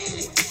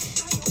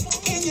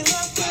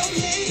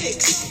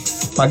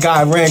My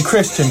guy Rand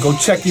Christian. Go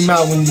check him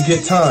out when you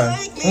get time.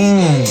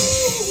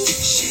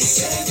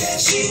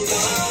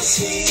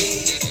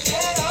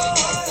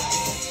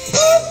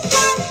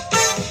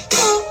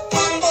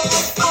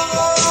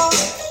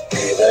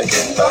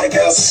 I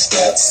guess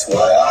that's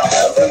why I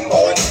have them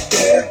on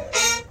here.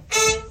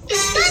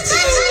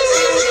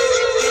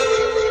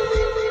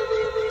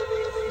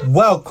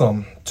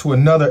 Welcome to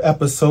another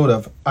episode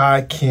of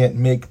I Can't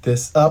Make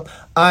This Up.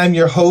 I'm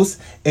your host,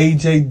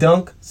 AJ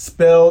Dunk,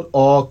 spelled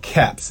all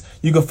caps.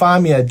 You can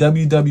find me at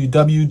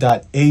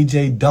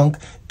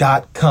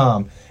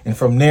www.ajdunk.com. And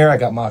from there, I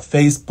got my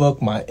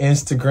Facebook, my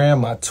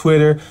Instagram, my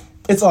Twitter.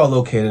 It's all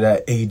located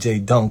at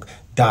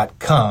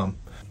ajdunk.com.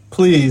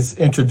 Please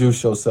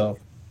introduce yourself.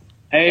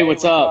 Hey,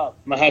 what's up?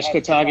 Mahesh,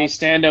 Kotagi,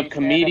 stand-up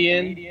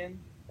comedian,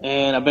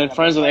 and I've been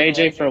friends with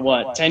AJ for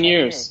what, 10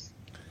 years?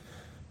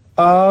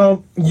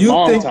 You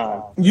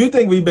Time. You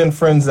think we've been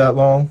friends that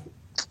long?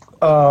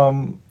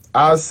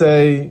 I'll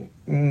say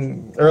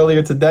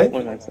earlier today.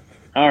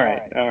 All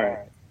right.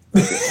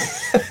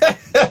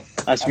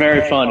 That's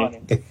very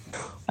funny.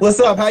 What's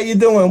up? How you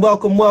doing?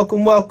 Welcome.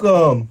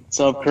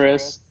 What's up,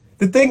 Chris?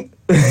 The thing,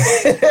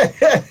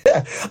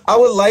 I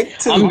would like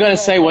to. I'm gonna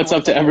say what's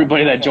up to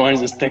everybody that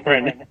joins this thing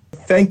right now.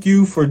 Thank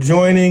you for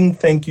joining.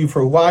 Thank you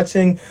for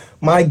watching.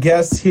 My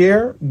guest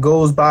here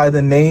goes by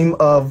the name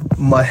of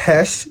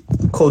Mahesh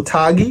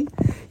Kotagi.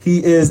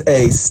 He is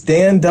a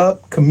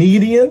stand-up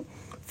comedian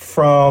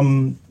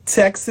from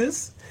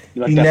Texas.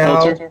 You like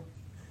that filter?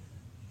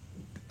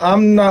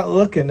 I'm not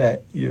looking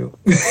at you.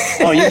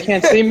 Oh, you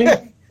can't see me?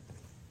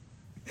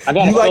 I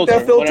got you a like filter.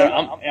 That filter?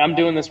 I'm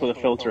doing this with a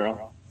filter on.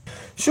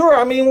 Sure,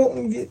 I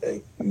mean,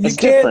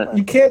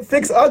 you can't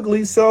fix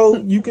ugly, so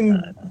you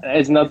can.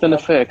 It's nothing to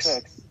fix.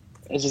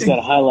 It's just got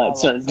to highlight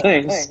certain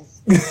things.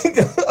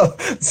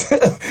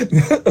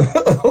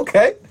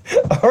 Okay,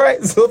 all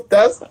right. So if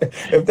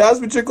that's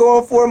what you're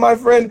going for, my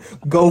friend,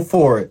 go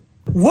for it.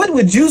 What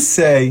would you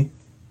say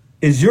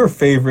is your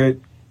favorite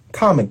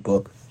comic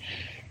book?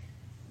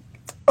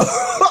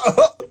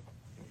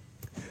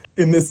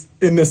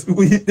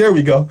 There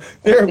we go.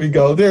 Let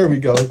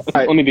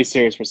me be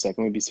serious for a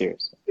second.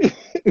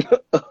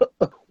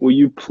 Will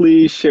you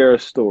please share a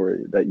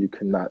story that you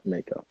cannot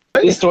make up?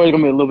 This story's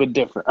gonna be a little bit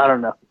different. I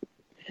don't know.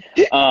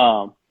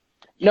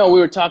 No, we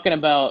were talking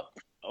about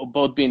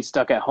both being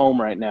stuck at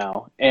home right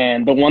now,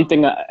 and the one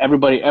thing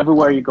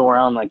everywhere you go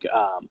around, like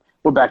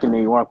we're back in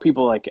New York,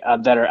 people like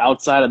that are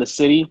outside of the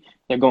city,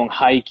 they're going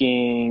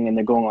hiking and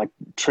they're going like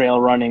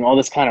trail running, all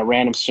this kind of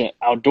random shit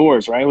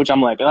outdoors, right? Which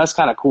I'm like, that's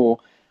kind of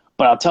cool.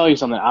 But I'll tell you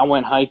something. I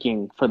went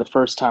hiking for the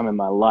first time in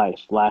my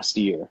life last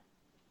year.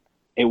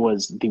 It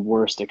was the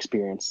worst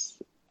experience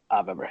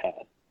I've ever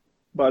had.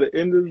 By the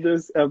end of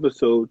this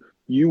episode,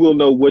 you will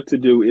know what to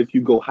do if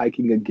you go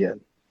hiking again.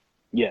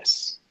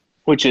 Yes.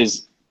 Which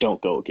is, don't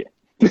go again.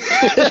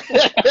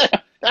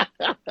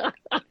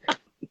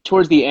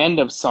 Towards the end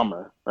of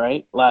summer,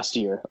 right?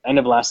 End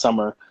of last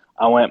summer,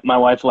 my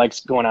wife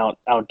likes going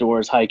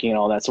outdoors, hiking and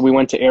all that. So we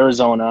went to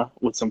Arizona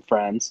with some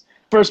friends.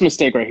 First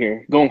mistake right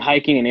here, going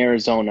hiking in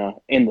Arizona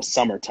in the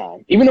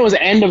summertime. Even though it was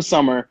the end of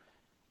summer, it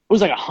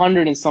was like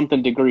 100 and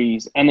something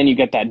degrees, and then you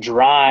get that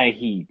dry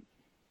heat.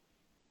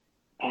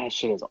 That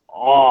shit is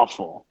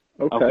awful.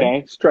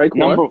 Okay? Strike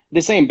one.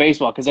 This ain't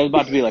baseball, because there's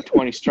about to be like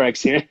 20 strikes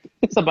here.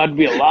 It's about to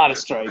be a lot of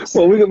strikes.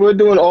 Well, we're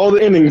doing all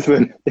the innings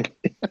then.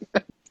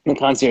 The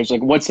concierge,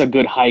 like, what's a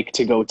good hike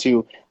to go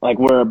to? Like,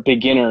 we're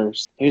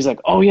beginners. He's like,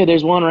 oh yeah,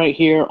 there's one right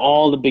here.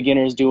 All the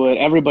beginners do it.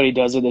 Everybody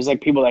does it. There's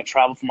like people that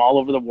travel from all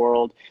over the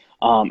world.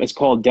 It's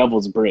called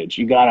Devil's Bridge.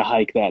 You got to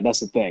hike that. That's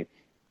the thing.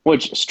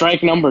 Which,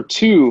 strike number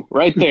 2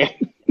 right there.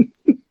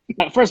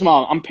 First of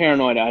all, I'm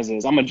paranoid as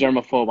is. I'm a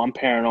germaphobe. I'm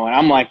paranoid.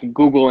 I'm like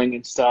Googling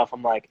and stuff.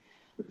 I'm like,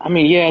 I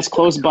mean, yeah, it's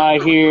close by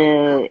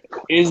here.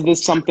 Is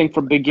this something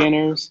for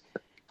beginners?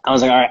 I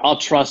was like, all right, I'll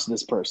trust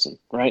this person,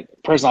 right?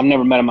 Person I've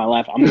never met in my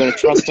life. I'm going to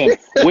trust him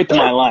with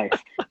my life.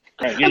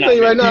 Right, I'm telling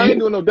you right now, I ain't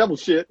doing no devil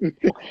shit. I'm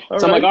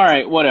like, all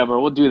right,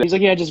 whatever, we'll do that. He's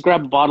like, yeah, just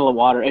grab a bottle of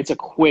water. It's a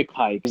quick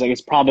hike. He's like, it's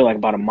probably like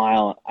about a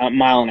mile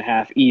and a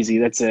half, easy.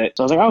 That's it.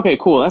 So I was like, okay,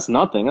 cool. That's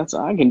nothing.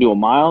 I can do a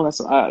mile. That's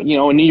in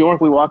New York,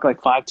 we walk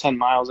like 5-10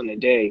 miles in a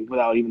day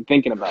without even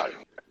thinking about it.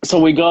 So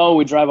we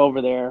drive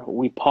over there,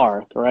 we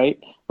park, right?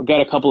 We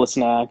get a couple of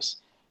snacks,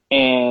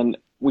 and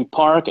we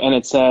park, and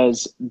it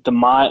says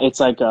it's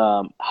like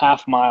a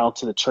half mile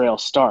to the trail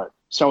start.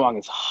 So long,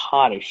 it's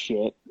hot as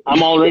shit.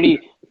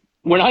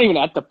 We're not even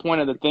at the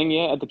point of the thing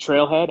yet, at the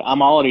trailhead.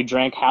 I'm already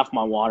drank half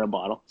my water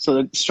bottle. So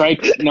the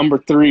strike number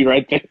 3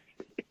 right there.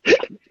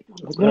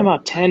 It's been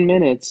about 10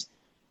 minutes.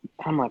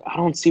 I'm like, I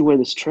don't see where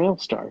this trail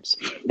starts.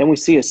 Then we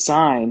see a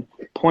sign,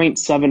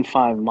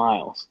 0.75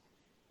 miles.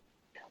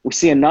 We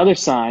see another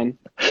sign.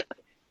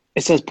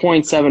 It says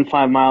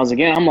 0.75 miles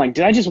again. I'm like,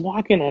 did I just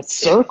walk in a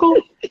circle?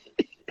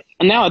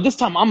 And now at this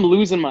time,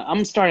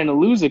 I'm starting to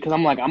lose it because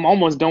I'm like, I'm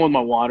almost done with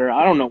my water.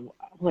 I don't know.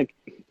 I'm like,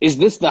 is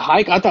this the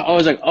hike? I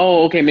was like,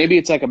 oh, okay, maybe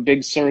it's like a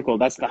big circle.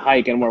 That's the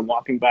hike, and we're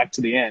walking back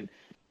to the end.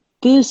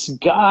 This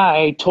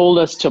guy told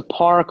us to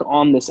park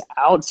on this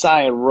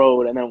outside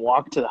road and then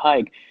walk to the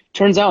hike.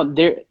 Turns out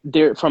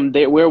there from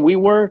there where we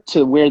were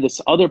to where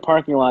this other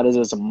parking lot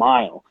is a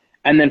mile,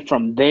 and then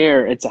from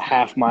there it's a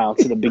half mile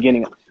to the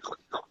beginning.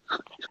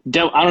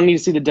 I don't need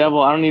to see the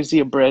devil. I don't need to see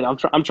a Brit.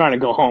 I'm trying to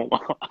go home.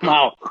 I'm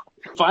out.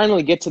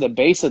 Finally get to the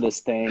base of this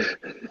thing,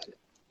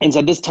 and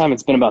at this time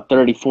it's been about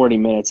 30, 40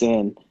 minutes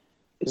in.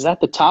 Is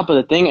that the top of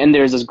the thing? And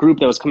there's this group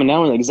that was coming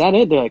down. We're like, is that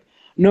it? They're like,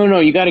 no,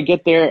 you got to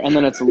get there, and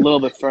then it's a little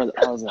bit further.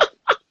 I was like,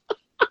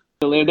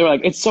 they were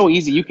like, it's so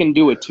easy. You can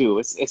do it too.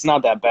 It's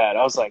not that bad.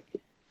 I was like,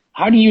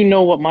 how do you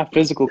know what my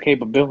physical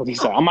capabilities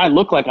are? I might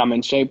look like I'm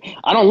in shape.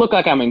 I don't look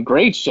like I'm in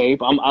great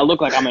shape. I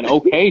look like I'm in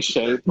okay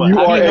shape. But You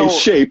are in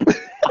shape.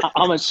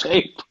 I'm in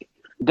shape.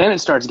 Then it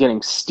starts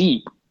getting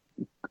steep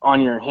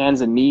on your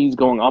hands and knees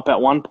going up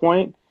at one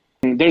point.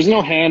 There's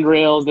no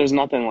handrails. There's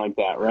nothing like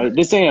that, right?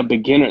 This ain't a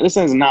beginner. This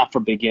is not for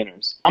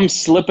beginners. I'm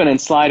slipping and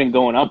sliding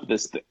going up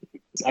this thing.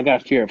 I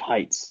got a fear of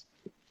heights.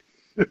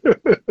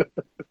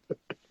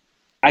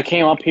 I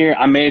came up here.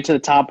 I made it to the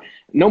top.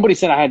 Nobody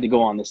said I had to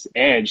go on this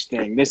edge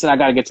thing. They said I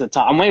got to get to the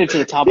top. I made it to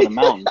the top of the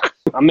mountain.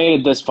 I made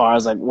it this far. I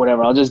was like,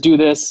 whatever, I'll just do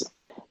this.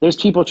 There's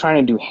people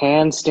trying to do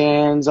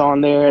handstands on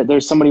there.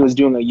 There's somebody who was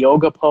doing a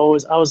yoga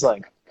pose. I was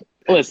like,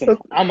 listen,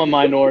 I'm a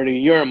minority.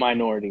 You're a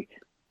minority.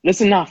 This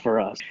is not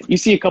for us. You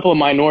see a couple of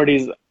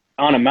minorities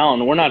on a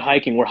mountain. We're not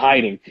hiking. We're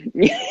hiding.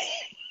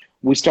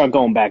 We start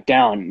going back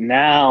down.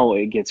 Now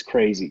it gets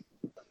crazy.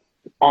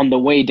 On the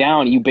way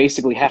down, you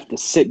basically have to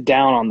sit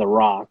down on the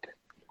rock,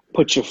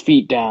 put your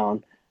feet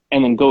down,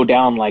 and then go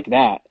down like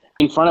that.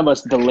 In front of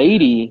us, the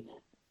lady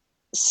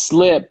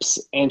slips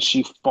and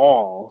she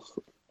falls.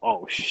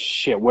 Oh,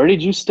 shit. Where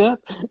did you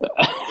step?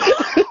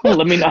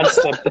 Let me not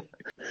step there.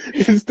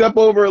 You step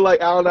over like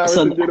Allen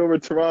Iverson did over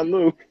Tyronn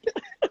Lue.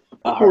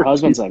 Her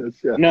husband's like,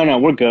 no,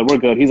 we're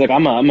good. He's like,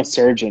 I'm a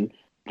surgeon.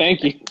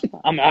 Thank you.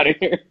 I'm out of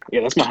here.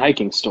 Yeah, that's my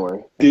hiking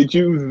story. Did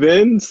you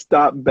then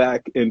stop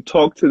back and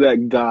talk to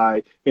that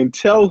guy and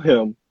tell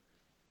him,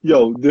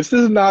 yo, this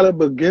is not a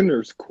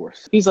beginner's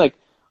course? He's like,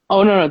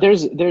 oh no,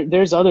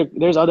 there's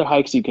other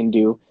hikes you can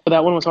do.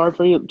 That one was hard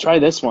for you. Try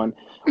this one.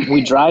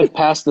 We drive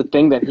past the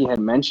thing that he had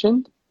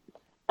mentioned,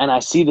 and I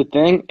see the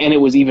thing, and it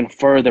was even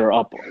further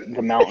up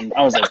the mountain.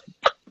 I was like,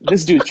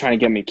 this dude's trying to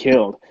get me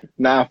killed.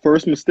 Nah,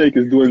 first mistake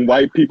is doing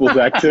white people's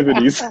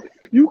activities.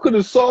 You could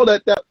have saw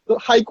that the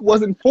hike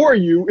wasn't for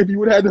you if you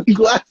would have had them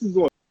glasses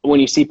on. When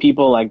you see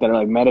people like that are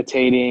like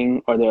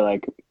meditating, or they're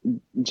like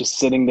just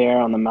sitting there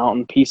on the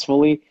mountain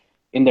peacefully,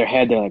 in their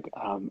head they're like,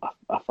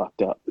 I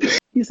fucked up.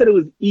 He said it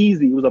was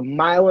easy. It was a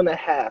mile and a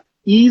half.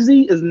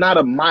 Easy is not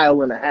a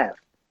mile and a half.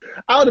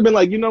 I would have been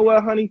like, you know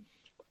what, honey?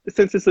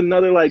 Since it's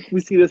another, like,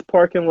 we see this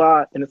parking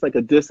lot and it's like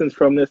a distance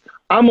from this,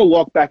 I'm going to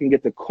walk back and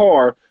get the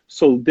car.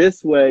 So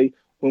this way,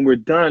 when we're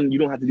done, you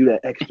don't have to do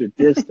that extra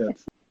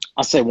distance.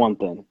 I'll say one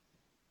thing.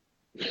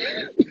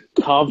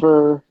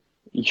 Cover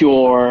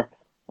your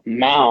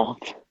mouth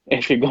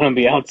if you're going to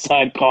be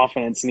outside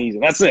coughing and sneezing.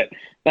 That's it.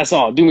 That's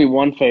all. Do me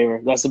one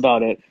favor. That's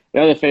about it.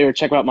 The other favor,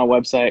 check out my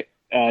website.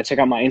 Check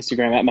out my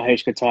Instagram at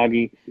Mahesh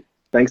Kotagi.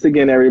 Thanks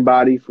again,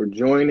 everybody, for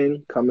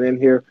joining, coming in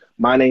here.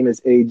 My name is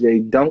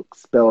AJ Dunk,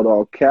 spelled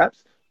all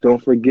caps.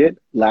 Don't forget,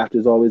 laughter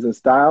is always in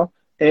style.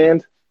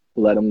 And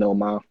let them know,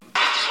 Mom. What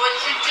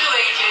you do,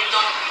 AJ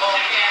Dunk, all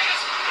caps.